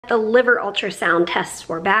the liver ultrasound tests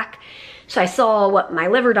were back. So I saw what my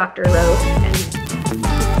liver doctor wrote and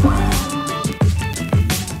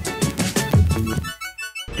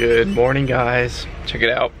good morning, guys. Check it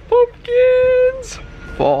out. Pumpkins!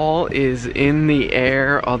 Fall is in the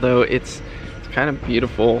air, although it's kind of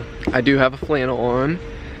beautiful. I do have a flannel on.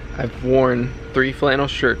 I've worn 3 flannel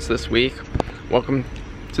shirts this week. Welcome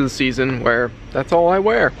to the season where that's all I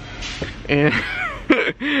wear. And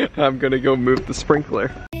I'm gonna go move the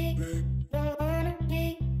sprinkler.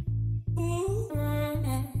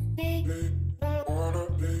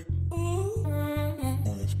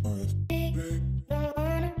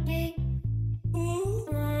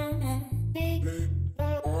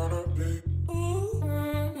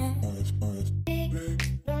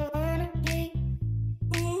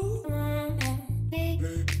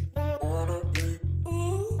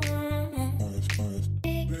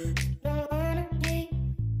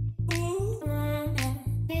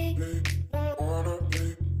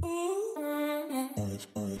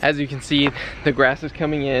 As you can see, the grass is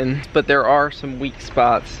coming in, but there are some weak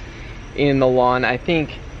spots in the lawn. I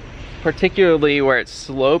think particularly where it's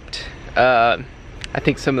sloped, I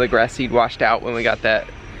think some of the grass seed washed out when we got that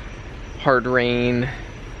hard rain,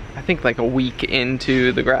 I think like a week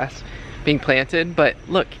into the grass being planted. But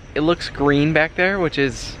look, it looks green back there, which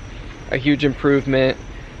is a huge improvement.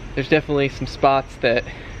 There's definitely some spots that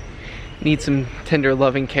need some tender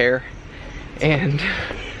loving care, and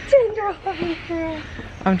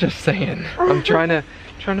I'm just saying, I'm trying to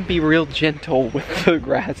be real gentle with the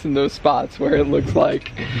grass in those spots where it looks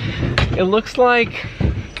like,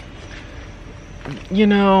 you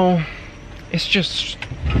know, it's just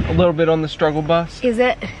a little bit on the struggle bus. is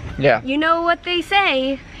it? Yeah. You know what they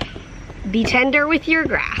say, be tender with your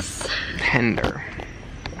grass. Tender.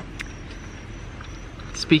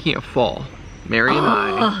 Speaking of fall, Mary and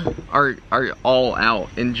I are all out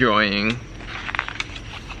enjoying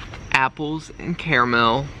apples and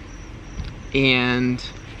caramel and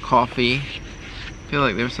coffee. I feel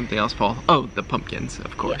like there's something else fall. Oh, the pumpkins,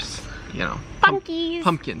 of course. Yes. You know,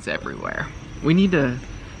 pumpkins everywhere. We need to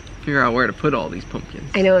figure out where to put all these pumpkins.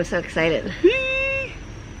 I know, I'm so excited.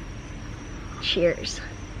 Cheers.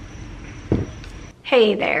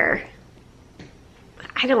 Hey there.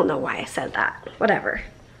 I don't know why I said that. Whatever.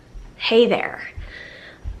 Hey there.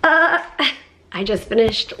 I just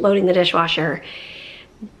finished loading the dishwasher,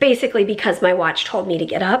 basically because my watch told me to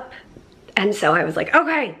get up. And so I was like,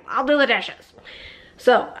 okay, I'll do the dishes.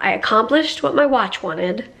 So I accomplished what my watch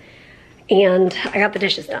wanted and I got the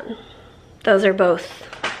dishes done. Those are both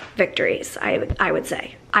victories, I would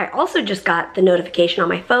say. I also just got the notification on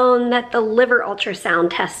my phone that the liver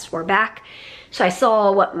ultrasound tests were back. So I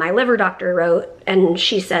saw what my liver doctor wrote and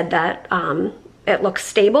she said that it looks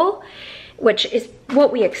stable, which is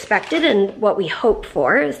what we expected and what we hoped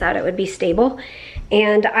for, is that it would be stable.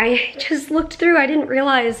 And I just looked through, I didn't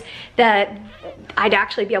realize that I'd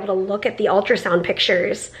actually be able to look at the ultrasound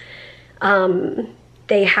pictures.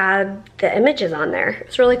 They had the images on there.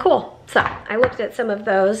 It's really cool. So I looked at some of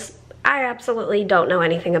those. I absolutely don't know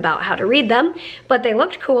anything about how to read them, but they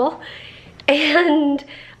looked cool. And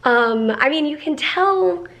I mean, you can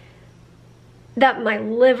tell that my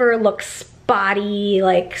liver looks spotty,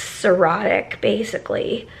 like cirrhotic,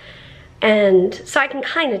 basically. And so I can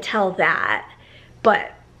kind of tell that,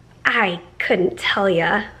 but I couldn't tell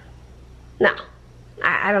you. No,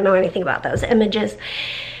 I don't know anything about those images.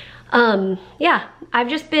 Yeah, I've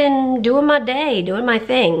just been doing my day, doing my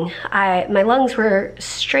thing. My lungs were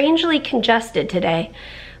strangely congested today,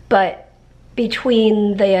 but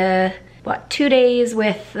between the, 2 days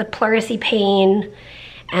with the pleurisy pain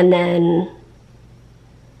and then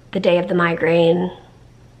the day of the migraine,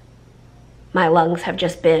 my lungs have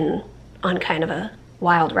just been on kind of a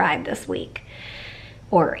wild ride this week,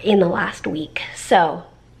 or in the last week. So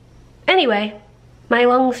anyway, my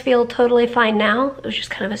lungs feel totally fine now. It was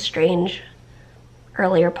just kind of a strange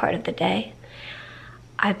earlier part of the day.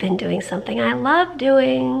 I've been doing something I love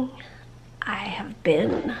doing. I have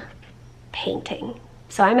been painting.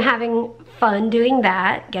 So I'm having fun doing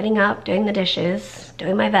that, getting up, doing the dishes,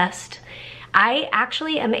 doing my vest. I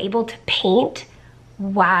actually am able to paint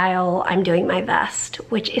while I'm doing my vest,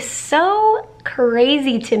 which is so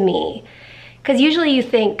crazy to me. Because usually you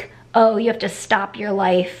think, oh, you have to stop your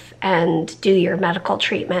life and do your medical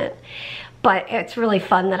treatment. But it's really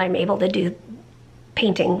fun that I'm able to do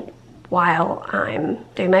painting while I'm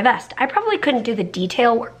doing my vest. I probably couldn't do the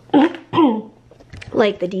detail work,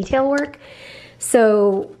 like the detail work.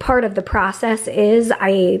 So part of the process is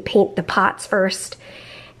I paint the pots first.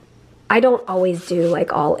 I don't always do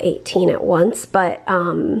like all 18 at once, but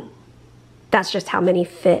that's just how many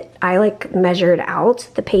fit. I like measured out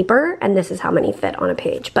the paper and this is how many fit on a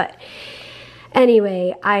page. But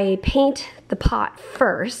anyway, I paint the pot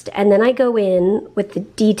first and then I go in with the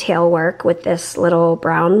detail work with this little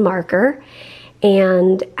brown marker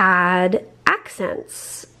and add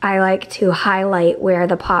accents. I like to highlight where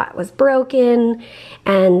the pot was broken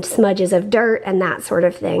and smudges of dirt and that sort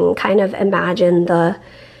of thing. Kind of imagine the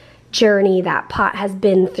journey that pot has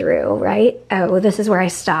been through, right? Oh, this is where I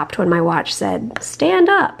stopped when my watch said, stand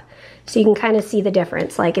up. So you can kind of see the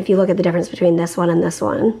difference. Like if you look at the difference between this one and this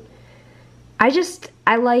one.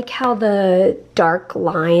 I like how the dark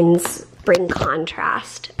lines bring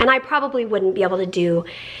contrast. And I probably wouldn't be able to do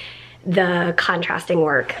the contrasting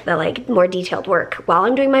work, the like more detailed work while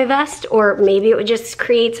I'm doing my vest, or maybe it would just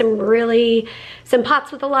create some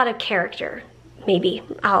pots with a lot of character. Maybe.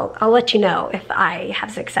 I'll let you know if I have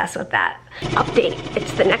success with that. Update,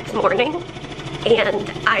 it's the next morning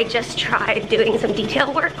and I just tried doing some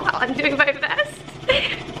detail work while I'm doing my vest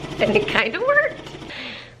and it kind of worked.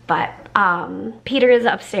 But Peter is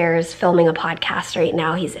upstairs filming a podcast right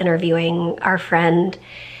now. He's interviewing our friend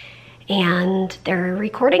and they're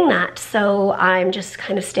recording that. So I'm just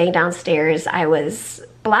kind of staying downstairs. I was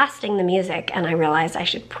blasting the music and I realized I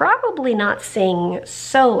should probably not sing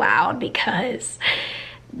so loud because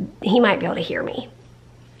he might be able to hear me.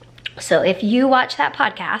 So if you watch that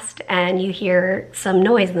podcast and you hear some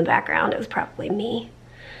noise in the background, it was probably me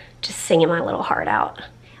just singing my little heart out.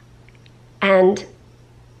 And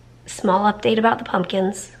small update about the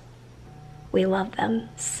pumpkins. We love them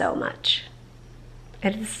so much.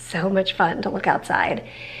 It is so much fun to look outside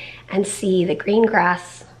and see the green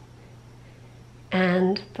grass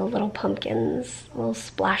and the little pumpkins, little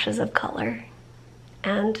splashes of color.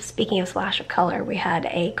 And speaking of splash of color, we had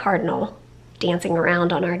a cardinal dancing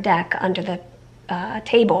around on our deck under the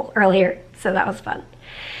table earlier, so that was fun.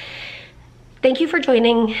 Thank you for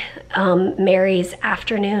joining Mary's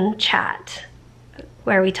afternoon chat,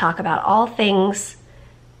 where we talk about all things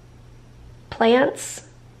plants,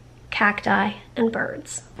 cacti, and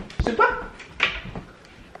birds. Super.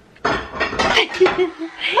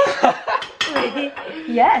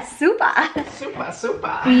 Yes, super. Super,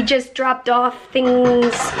 super. We just dropped off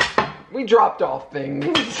things. We dropped off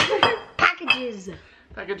things. Packages.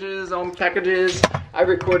 Packages on packages. I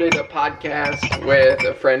recorded a podcast with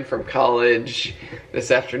a friend from college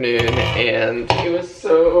this afternoon and it was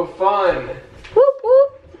so fun. Whoop,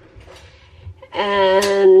 whoop.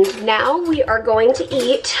 And now we are going to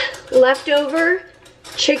eat leftover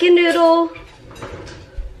chicken noodle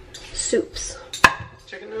soups.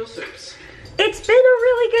 Chicken noodle soups. It's been a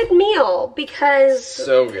really good meal because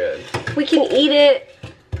So good. we can eat it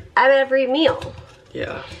at every meal.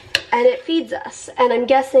 Yeah. And it feeds us. And I'm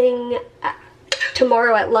guessing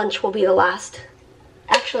tomorrow at lunch will be the last.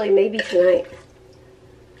 Actually, maybe tonight.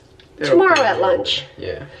 Tomorrow at lunch.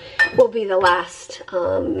 Yeah. Will be the last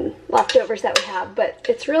leftovers that we have. But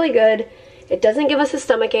it's really good. It doesn't give us a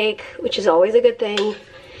stomach ache, which is always a good thing.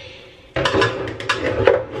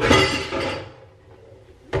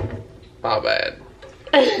 My bad.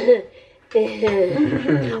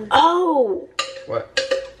 Oh! What?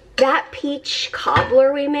 That peach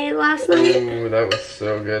cobbler we made last night. Ooh, that was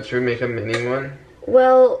so good. Should we make a mini one?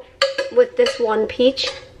 Well, with this one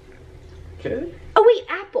peach. Okay. Oh wait,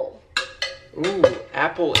 apple. Ooh,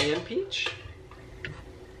 apple and peach?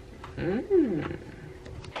 Mmm.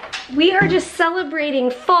 We are just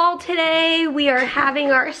celebrating fall today. We are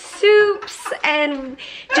having our soups and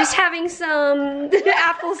just having some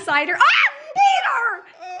apple cider. Ah! Peter!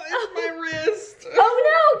 Oh, it's my wrist.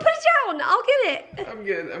 Oh no, put it down. I'll get it. I'm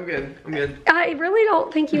good, I'm good, I'm good. I really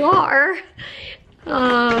don't think you are.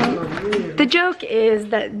 The joke is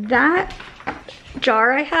that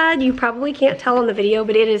jar I had, you probably can't tell on the video,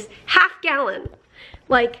 but it is half gallon.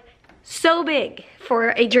 Like, so big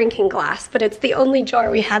for a drinking glass, but it's the only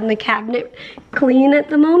jar we had in the cabinet clean at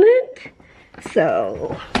the moment.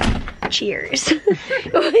 So, cheers.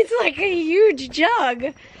 It's like a huge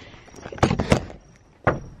jug.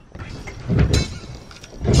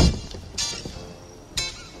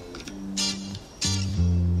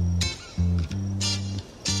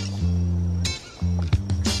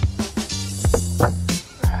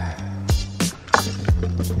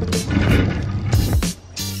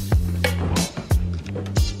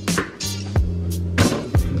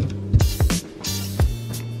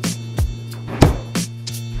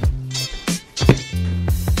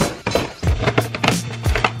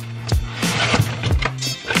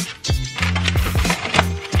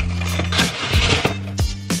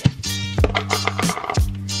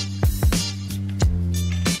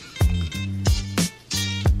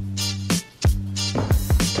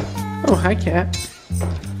 Hi, cat.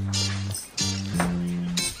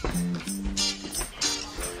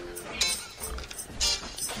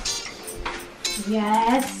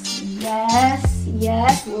 Yes, yes,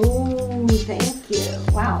 yes. Ooh, thank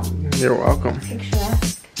you. Wow. You're welcome.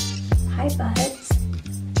 Picturesque. Hi, buds.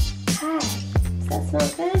 Hi. Does that smell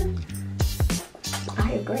good?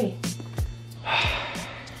 I agree.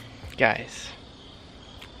 Guys,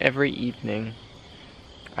 every evening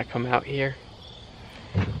I come out here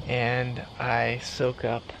and I soak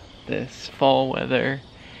up this fall weather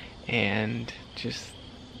and just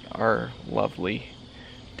our lovely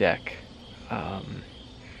deck.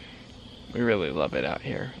 We really love it out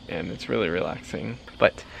here and it's really relaxing.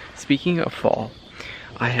 But speaking of fall,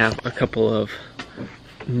 I have a couple of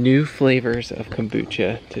new flavors of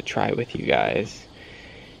kombucha to try with you guys.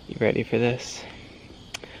 You ready for this?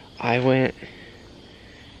 I went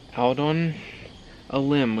out on a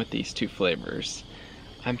limb with these two flavors.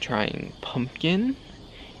 I'm trying pumpkin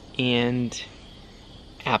and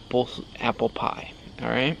apple pie.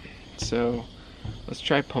 Alright, so let's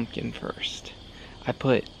try pumpkin first. I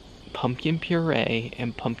put pumpkin puree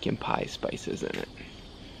and pumpkin pie spices in it.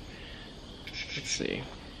 Let's see.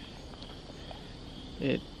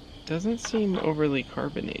 It doesn't seem overly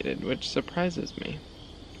carbonated, which surprises me.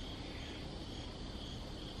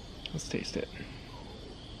 Let's taste it.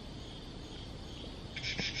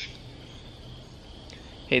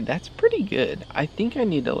 Hey, that's pretty good. I think I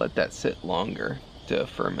need to let that sit longer to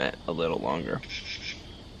ferment a little longer.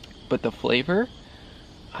 But the flavor,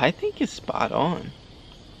 I think, is spot on.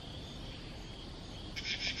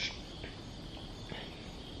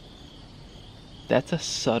 That's a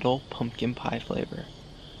subtle pumpkin pie flavor.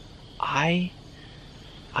 I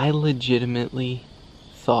legitimately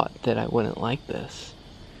thought that I wouldn't like this,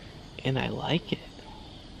 and I like it.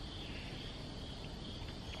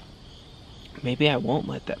 Maybe I won't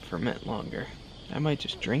let that ferment longer. I might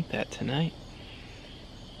just drink that tonight.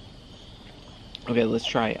 Okay, let's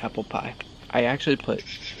try apple pie. I actually put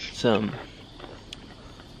some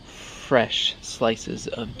fresh slices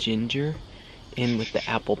of ginger in with the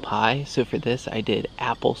apple pie. So for this I did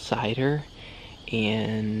apple cider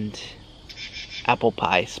and apple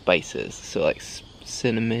pie spices. So like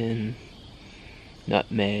cinnamon,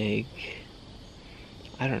 nutmeg,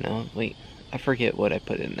 I don't know, wait, I forget what I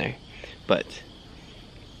put in there. But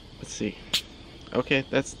let's see. Okay,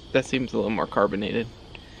 that seems a little more carbonated.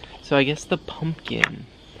 So I guess the pumpkin,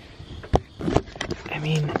 I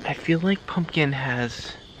mean, I feel like pumpkin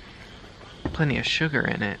has plenty of sugar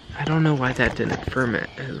in it. I don't know why that didn't ferment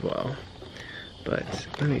as well. But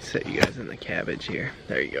let me set you guys in the cabbage here.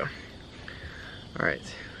 There you go.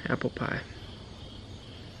 Alright, apple pie.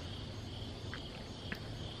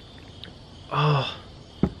 Oh,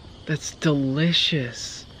 that's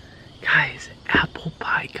delicious. Guys, apple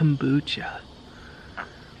pie kombucha.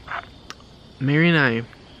 Mary and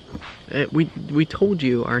I, we told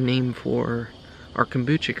you our name for our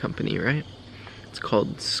kombucha company, right? It's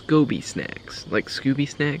called Scoby Snacks. Like Scooby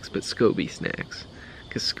Snacks, but Scoby Snacks.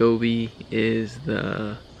 Because Scoby is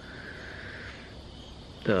the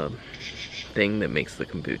thing that makes the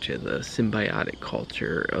kombucha, the symbiotic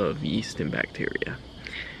culture of yeast and bacteria.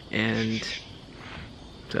 And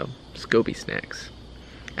so, Scoby Snacks.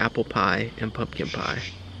 Apple pie and pumpkin pie.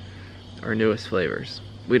 Our newest flavors.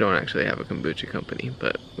 We don't actually have a kombucha company,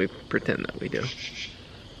 but we pretend that we do.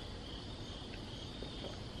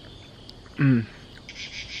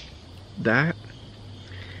 That,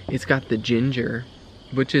 it's got the ginger,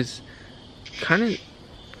 which is kind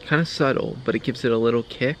of subtle, but it gives it a little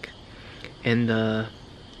kick. And the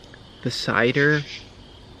cider,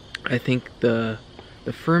 I think the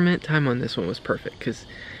ferment time on this one was perfect because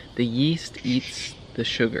the yeast eats the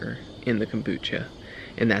sugar in the kombucha,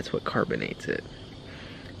 and that's what carbonates it.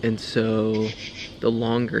 And so the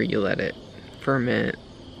longer you let it ferment,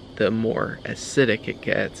 the more acidic it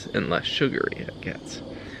gets and less sugary it gets.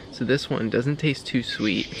 So this one doesn't taste too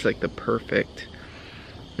sweet. It's like the perfect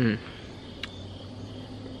Who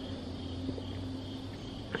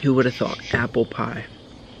would have thought? Apple pie.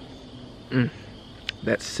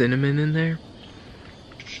 That cinnamon in there.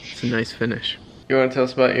 It's a nice finish. You want to tell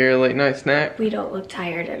us about your late night snack? We don't look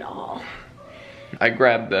tired at all. I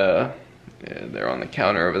grabbed they're on the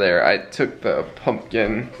counter over there. I took the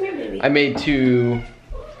pumpkin. I made 2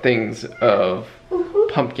 things of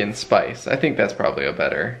pumpkin spice. I think that's probably a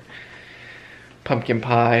better pumpkin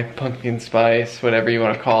pie, pumpkin spice, whatever you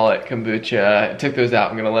want to call it, kombucha. I took those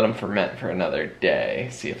out. I'm gonna let them ferment for another day.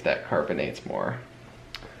 See if that carbonates more.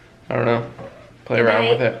 I don't know. Play around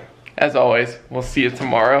with it. As always, we'll see you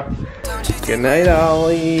tomorrow. Good night,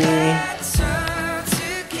 Ollie.